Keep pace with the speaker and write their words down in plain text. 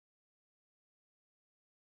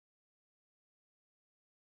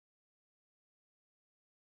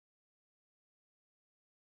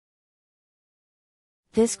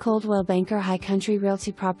This Coldwell Banker High Country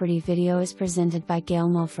Realty property video is presented by Gail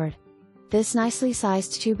Mulford. This nicely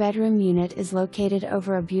sized 2-bedroom unit is located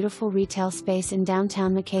over a beautiful retail space in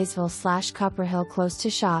downtown McCaysville/Copperhill, close to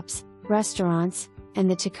shops, restaurants,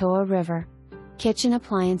 and the Toccoa River. Kitchen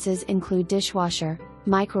appliances include dishwasher,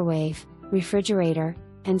 microwave, refrigerator,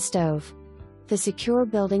 and stove. The secure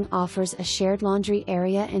building offers a shared laundry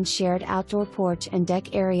area and shared outdoor porch and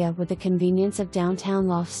deck area with the convenience of downtown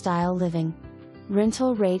loft-style living.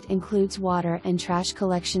 Rental rate includes water and trash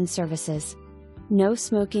collection services. No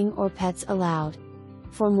smoking or pets allowed.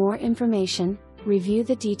 For more information, review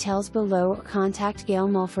the details below or contact Gail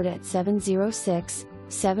Mulford at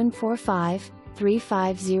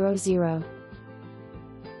 706-745-3500.